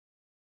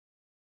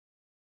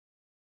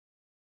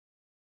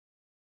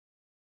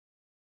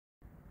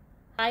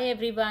Hi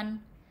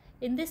everyone.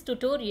 In this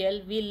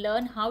tutorial, we'll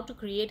learn how to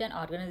create an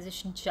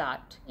organization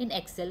chart in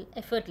Excel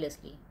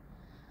effortlessly.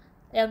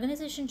 The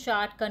organization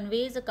chart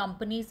conveys a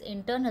company's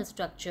internal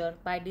structure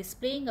by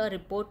displaying a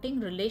reporting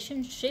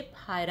relationship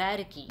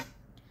hierarchy.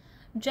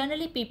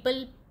 Generally,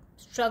 people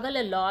struggle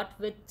a lot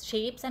with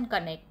shapes and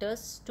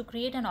connectors to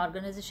create an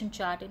organization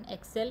chart in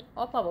Excel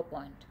or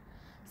PowerPoint.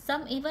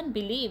 Some even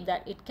believe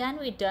that it can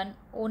be done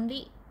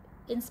only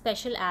in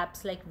special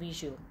apps like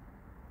Visio,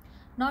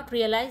 not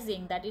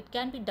realizing that it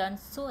can be done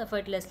so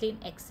effortlessly in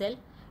Excel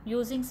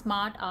using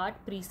SmartArt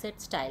preset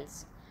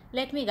styles.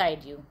 Let me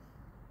guide you.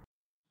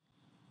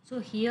 So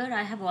here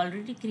I have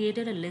already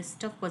created a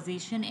list of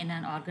position in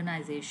an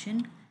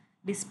organization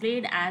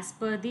displayed as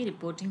per the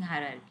reporting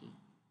hierarchy.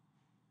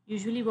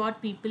 Usually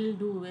what people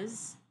do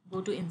is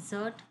go to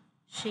insert,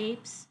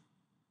 shapes,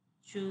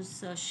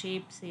 choose a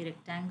shape say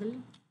rectangle,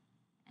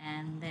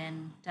 and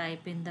then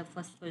type in the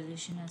first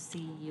position as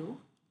CEO,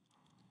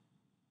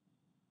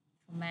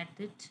 format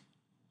it.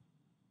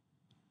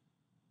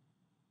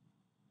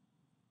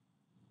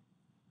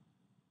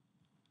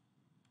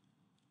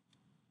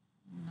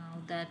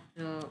 Now that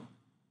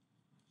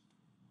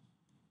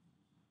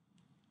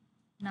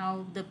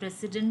now the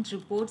president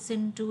reports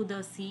into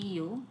the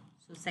CEO.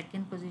 So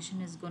second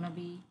position is gonna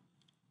be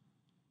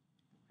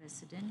the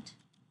president.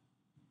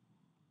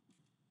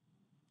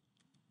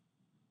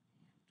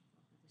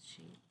 The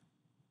shape.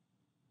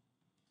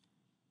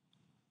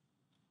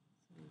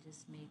 So we'll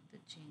just make the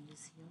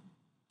changes here.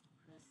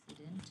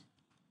 President.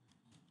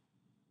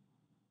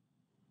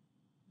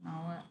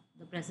 Now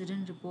the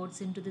president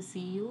reports into the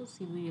CEO.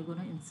 So we are going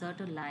to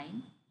insert a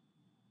line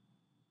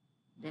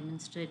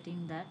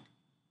demonstrating that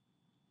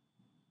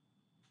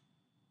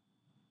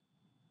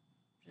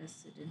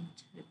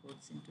president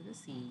reports into the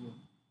CEO.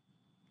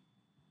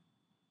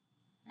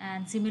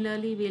 And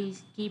similarly, we'll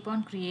keep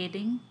on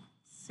creating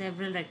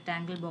several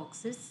rectangle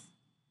boxes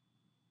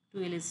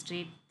to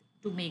illustrate,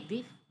 to make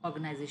the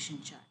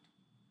organization chart.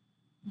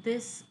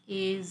 This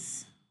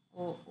is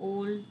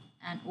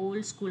an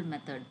old school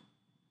method.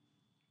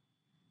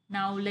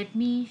 Now let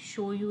me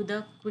show you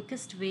the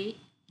quickest way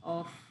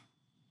of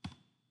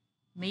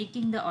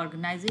making the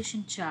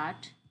organization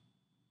chart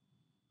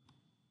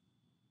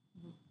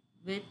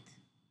with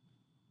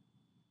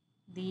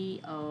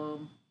the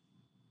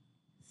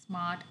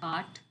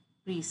SmartArt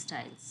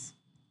pre-styles.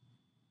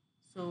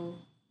 So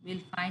we'll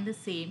find the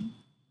same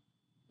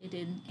it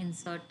in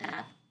insert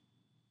tab.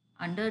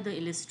 Under the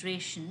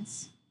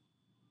illustrations,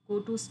 go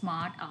to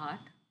SmartArt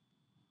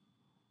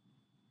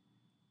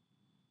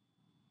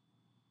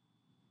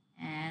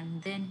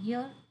and then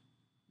here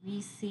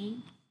we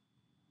see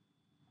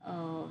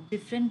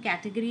different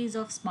categories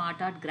of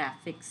SmartArt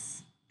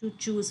graphics to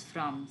choose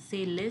from,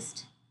 say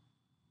list,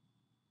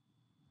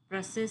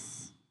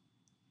 process.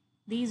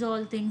 These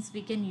all things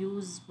we can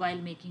use while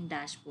making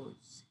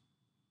dashboards.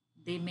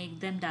 They make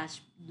the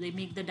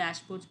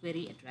dashboards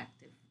very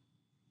attractive.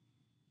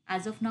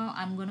 As of now,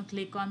 I'm going to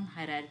click on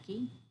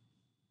hierarchy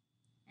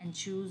and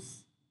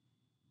choose.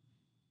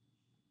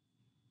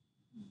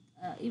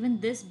 Even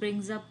this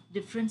brings up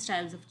different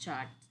styles of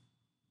chart.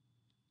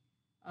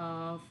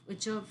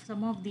 Which of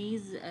some of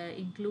these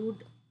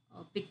include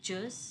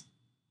pictures.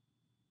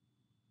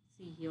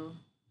 See here.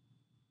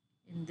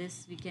 In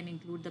this, we can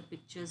include the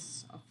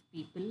pictures of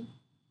people.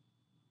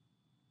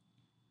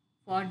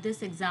 For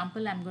this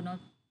example, I'm going to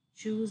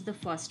choose the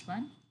first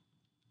one.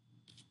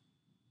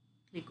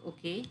 Click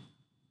OK.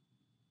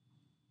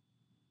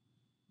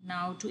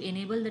 Now to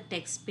enable the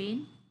text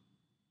pane,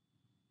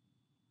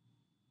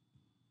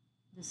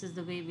 this is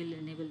the way we'll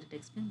enable the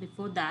text pane.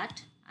 Before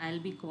that, I'll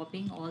be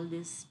copying all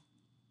these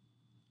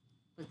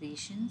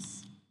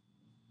positions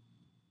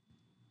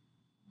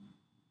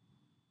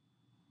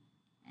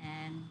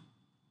and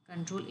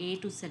Control A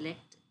to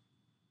select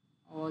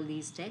all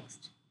these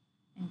text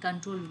and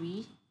Control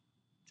V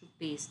to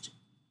paste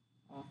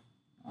off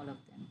all of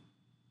them.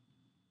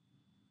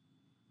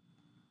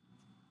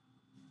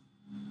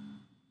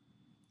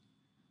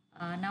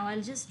 Now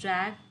I'll just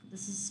drag,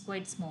 this is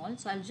quite small,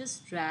 so I'll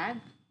just drag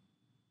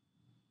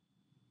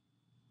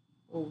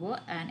over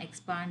and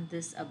expand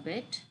this a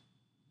bit.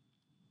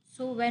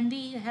 So when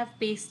we have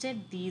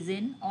pasted these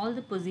in, all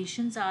the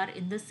positions are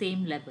in the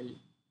same level.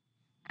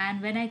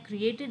 And when I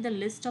created the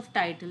list of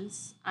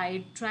titles,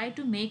 I tried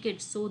to make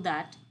it so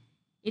that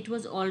it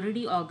was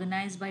already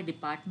organized by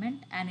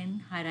department and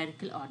in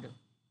hierarchical order.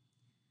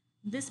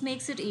 This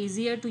makes it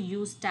easier to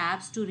use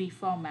tabs to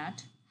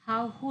reformat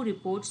how who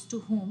reports to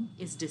whom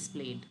is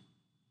displayed.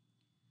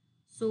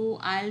 So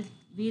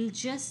we'll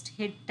just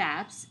hit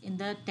tabs in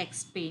the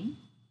text pane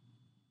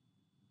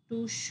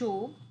to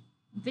show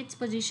which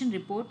position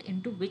report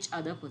into which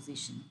other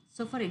position.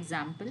 So for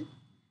example,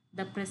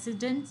 the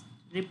president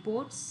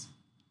reports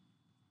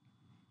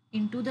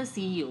into the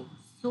CEO.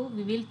 So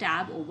we will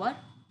tab over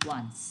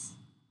once.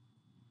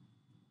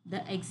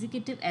 The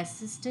executive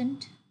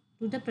assistant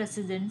to the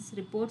president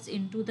reports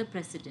into the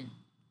president.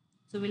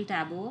 So we'll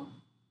tab over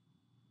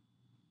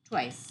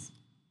twice.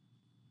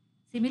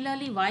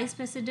 Similarly, vice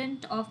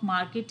president of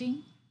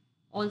marketing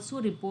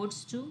also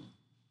reports to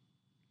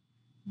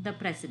the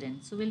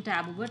president. So we'll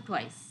tab over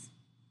twice.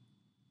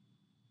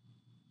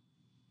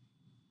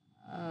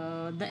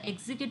 The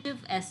executive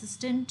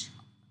assistant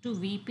to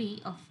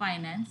VP of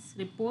finance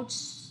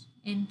reports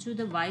into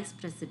the vice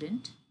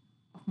president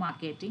of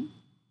marketing.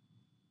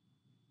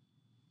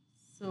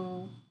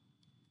 So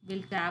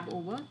we'll tab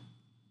over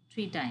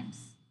 3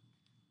 times.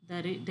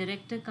 The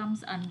director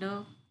comes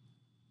under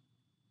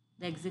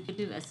the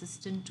executive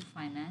assistant to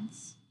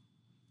finance.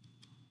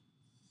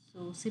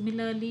 So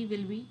similarly,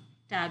 we'll be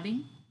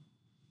tabbing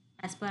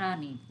as per our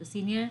need. The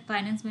senior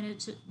finance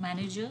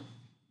manager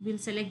will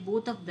select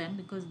both of them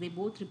because they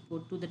both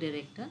report to the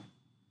director.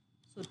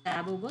 So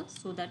tab over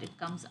so that it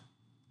comes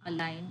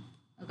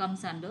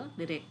under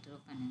director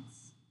of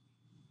finance.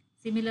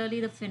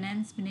 Similarly, the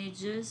finance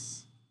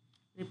managers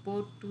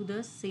report to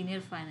the senior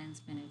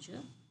finance manager.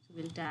 So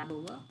we'll tab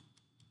over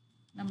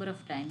number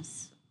of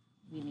times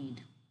we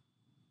need.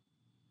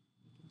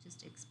 We can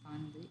just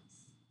expand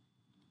this.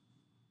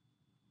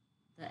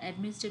 The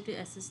administrative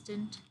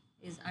assistant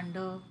is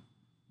under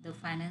the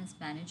finance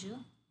manager.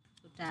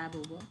 So tab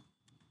over.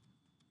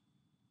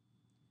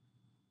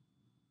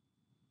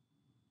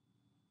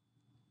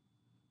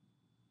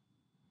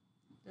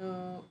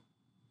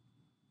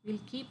 We'll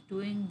keep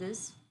doing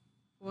this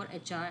for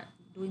HR,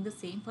 doing the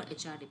same for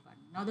HR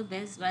department. Now the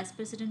vice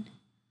president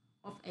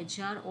of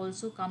HR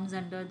also comes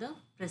under the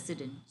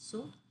president.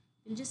 So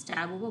we'll just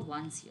tab over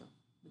once here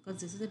because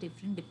this is a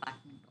different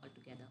department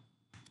altogether.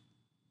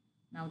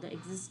 Now the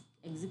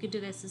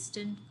executive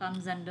assistant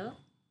comes under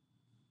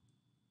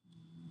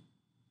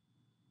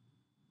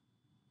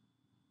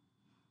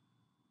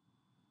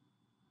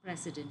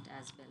president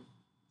as well.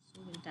 So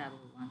we'll tab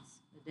over once.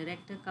 The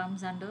director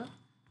comes under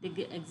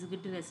the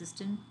executive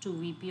assistant to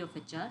VP of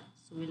HR.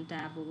 So we'll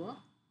tab over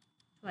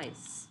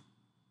twice.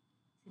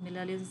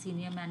 Similarly, the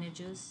senior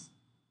managers,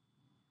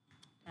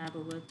 tab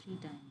over 3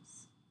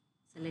 times.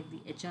 Select the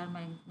HR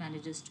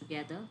managers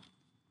together,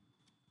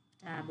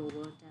 tab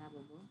over,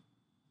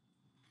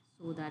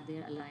 so that they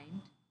are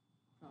aligned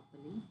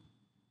properly.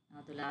 Now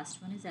the last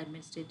one is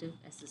administrative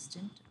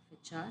assistant of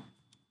HR,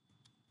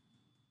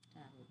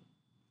 tab over.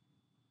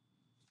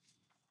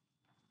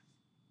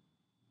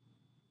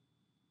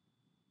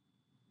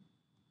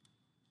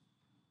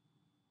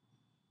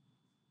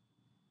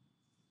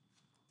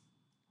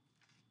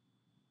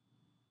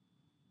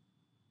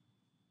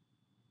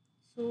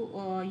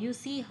 So you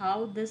see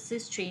how this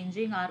is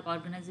changing our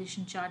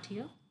organization chart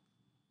here,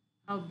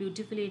 how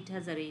beautifully it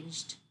has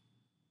arranged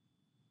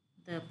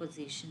the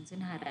positions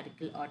in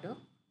hierarchical order.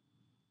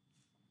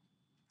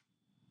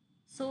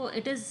 So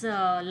it is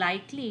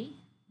likely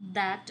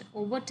that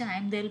over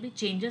time there will be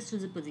changes to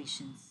the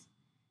positions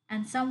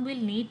and some will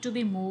need to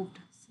be moved,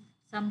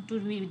 some to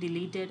be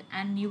deleted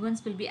and new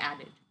ones will be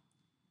added.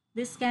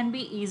 This can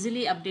be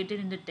easily updated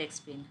in the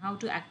text pane. How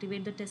to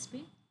activate the text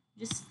pane?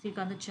 Just click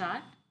on the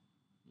chart.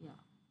 Yeah.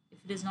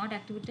 If it is not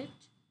activated,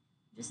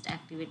 just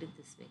activate it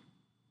this way.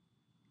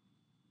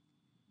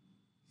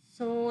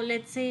 So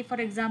let's say,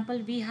 for example,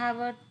 we have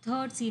a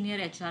third senior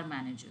HR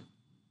manager.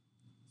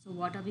 So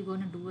what are we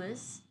going to do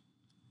is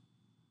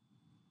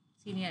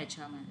senior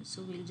HR manager.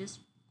 So we'll just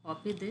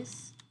copy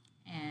this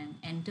and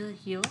enter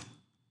here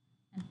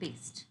and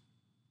paste.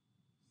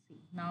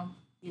 See, now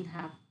we'll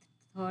have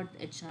third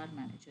HR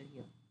manager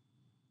here.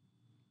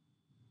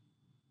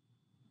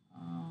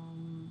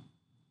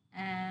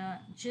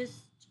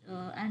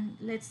 And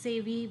let's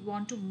say we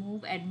want to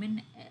move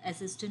admin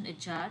assistant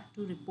HR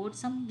to report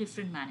some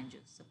different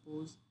managers.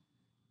 Suppose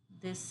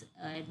this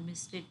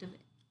administrative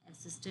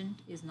assistant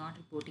is not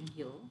reporting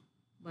here,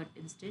 but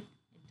instead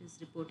it is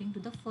reporting to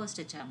the first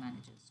HR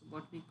manager. So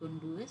what we can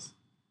do is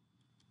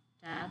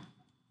tab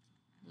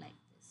like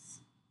this.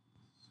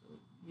 So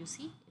you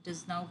see it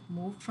is now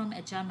moved from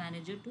HR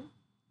manager to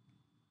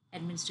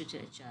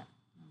administrative HR.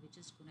 Now we're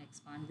just going to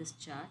expand this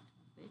chart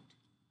a bit.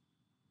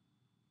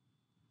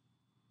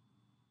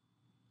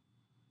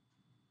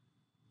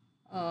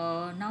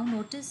 Now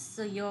notice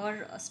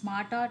your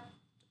SmartArt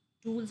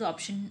tools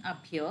option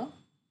up here.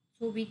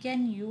 So we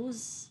can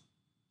use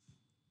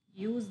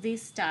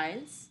these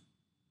styles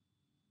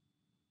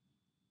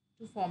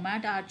to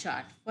format our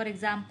chart. For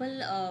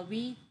example,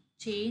 we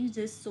change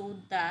this so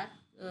that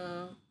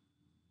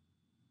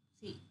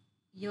see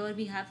here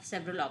we have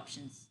several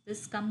options.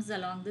 This comes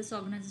along, this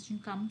organization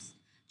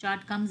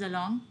chart comes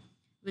along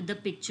with the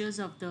pictures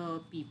of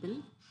the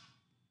people.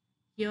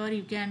 Here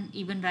you can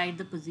even write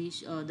the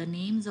position, the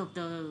names of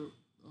the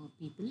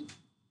people,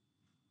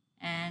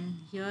 and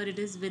here it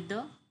is with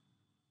the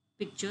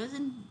pictures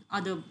in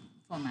other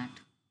format.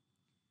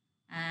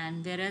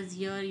 And whereas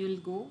here you will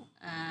go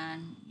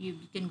and you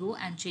can go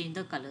and change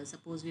the color.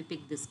 Suppose we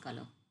pick this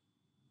color.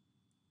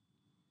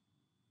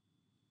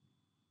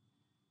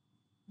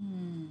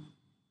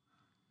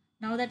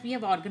 Now that we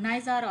have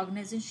organized our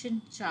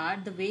organization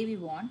chart the way we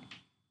want,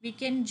 we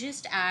can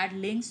just add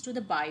links to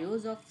the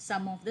bios of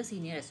some of the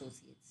senior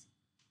associates.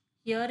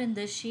 Here in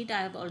this sheet,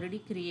 I have already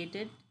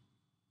created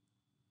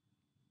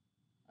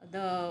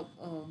the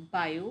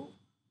bio,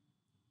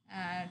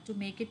 To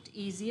make it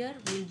easier,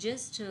 we'll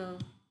just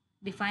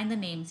define the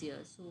names here.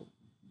 So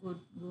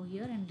go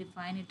here and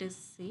define it as,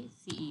 say,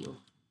 CEO.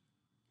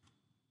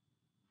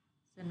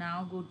 So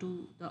now go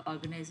to the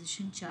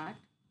organization chart,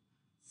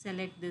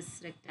 select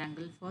this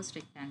rectangle, first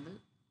rectangle,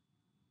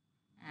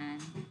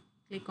 and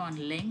click on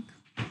link.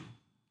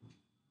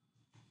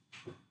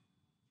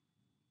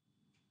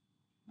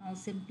 Now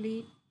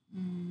simply,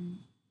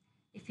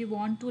 if you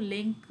want to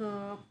link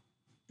to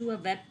a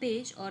web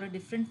page or a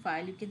different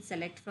file, you can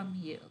select from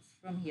here.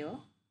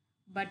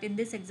 But in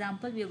this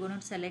example, we are going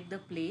to select the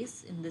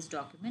place in this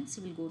document.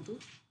 So we'll go to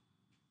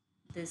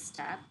this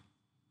tab,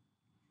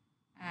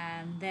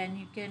 and then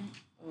you can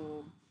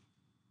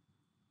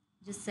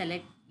just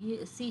select.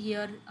 See,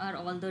 here are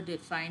all the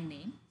defined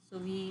name. So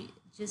we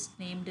just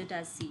named it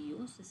as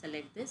CEO. So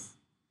select this,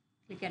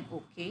 click on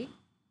OK.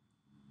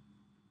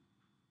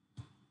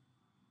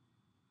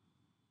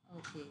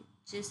 Okay,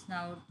 just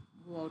now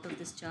go out of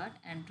this chart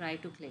and try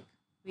to click.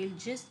 We'll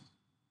just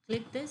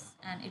click this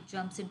and it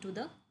jumps into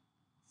the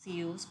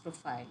CEO's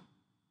profile.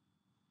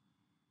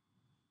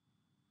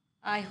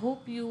 I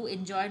hope you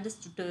enjoyed this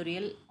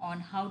tutorial on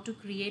how to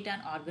create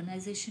an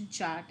organization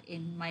chart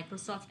in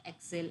Microsoft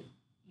Excel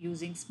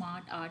using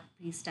SmartArt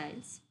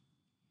pre-styles.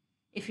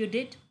 If you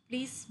did,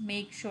 please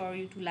make sure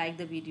to like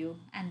the video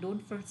and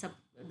don't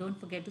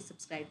forget to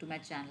subscribe to my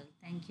channel.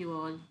 Thank you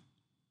all.